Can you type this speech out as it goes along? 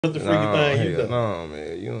What's the freaky thing you done? No,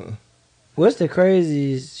 man, you don't. What's the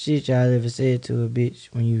craziest shit y'all ever said to a bitch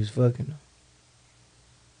when you was fucking her?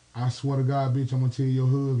 I swear to God, bitch, I'm gonna tell your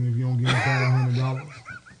husband if you don't give me $500.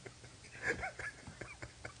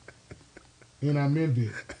 And I meant it.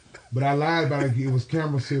 But I lied about it. It was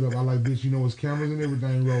camera set up. I like, bitch, you know it's cameras and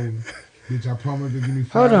everything rolling. Bitch, I promised to give me $500.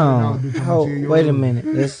 Hold on. Bitch, I'm gonna tell your Wait a husband. minute.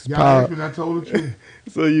 Let's Y'all pause. asked me and I told the truth.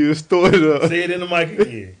 So you stored it up. Say it in the mic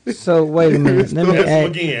again. So wait a minute. Let me Ask him ask.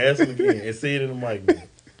 again. Ask him again. And say it in the mic again.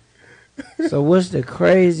 So what's the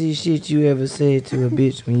craziest shit you ever said to a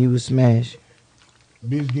bitch when you was smashing?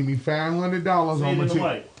 Bitch, give me $500. Say it in the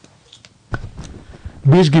mic.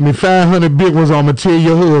 Bitch, give me 500 big ones. I'm gonna tell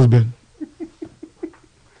your husband.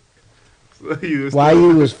 So you While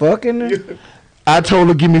you was fucking her? I told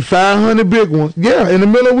her, give me 500 big ones. Yeah, in the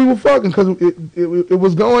middle we were fucking because it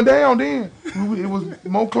was going down then. It was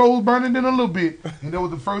more clothes burning than a little bit. And that was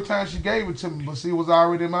the first time she gave it to me, but see, it was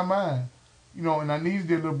already in my mind. You know, and I needed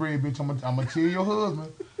that little bread, bitch. I'm gonna tell your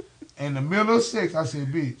husband. In the middle of sex, I said,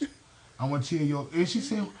 bitch, I'm gonna tell your... And she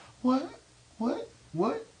said, what? What?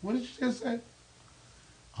 What? What did you just say?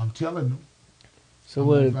 I'm telling them. So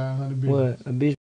what? 500 big What? ones. A bitch